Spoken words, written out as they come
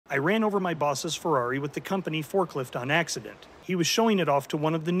I ran over my boss's Ferrari with the company Forklift on accident. He was showing it off to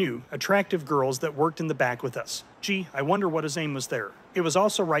one of the new, attractive girls that worked in the back with us. Gee, I wonder what his aim was there. It was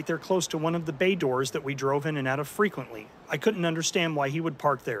also right there close to one of the bay doors that we drove in and out of frequently. I couldn't understand why he would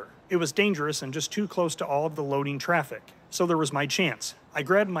park there. It was dangerous and just too close to all of the loading traffic. So there was my chance. I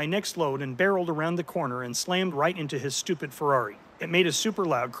grabbed my next load and barreled around the corner and slammed right into his stupid Ferrari. It made a super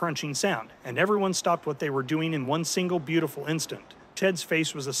loud crunching sound, and everyone stopped what they were doing in one single beautiful instant. Ted's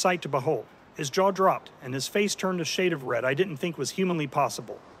face was a sight to behold. His jaw dropped, and his face turned a shade of red I didn't think was humanly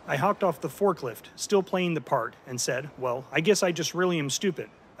possible. I hopped off the forklift, still playing the part, and said, well, I guess I just really am stupid.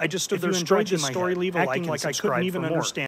 I just stood there stretching my head, acting like I couldn't even understand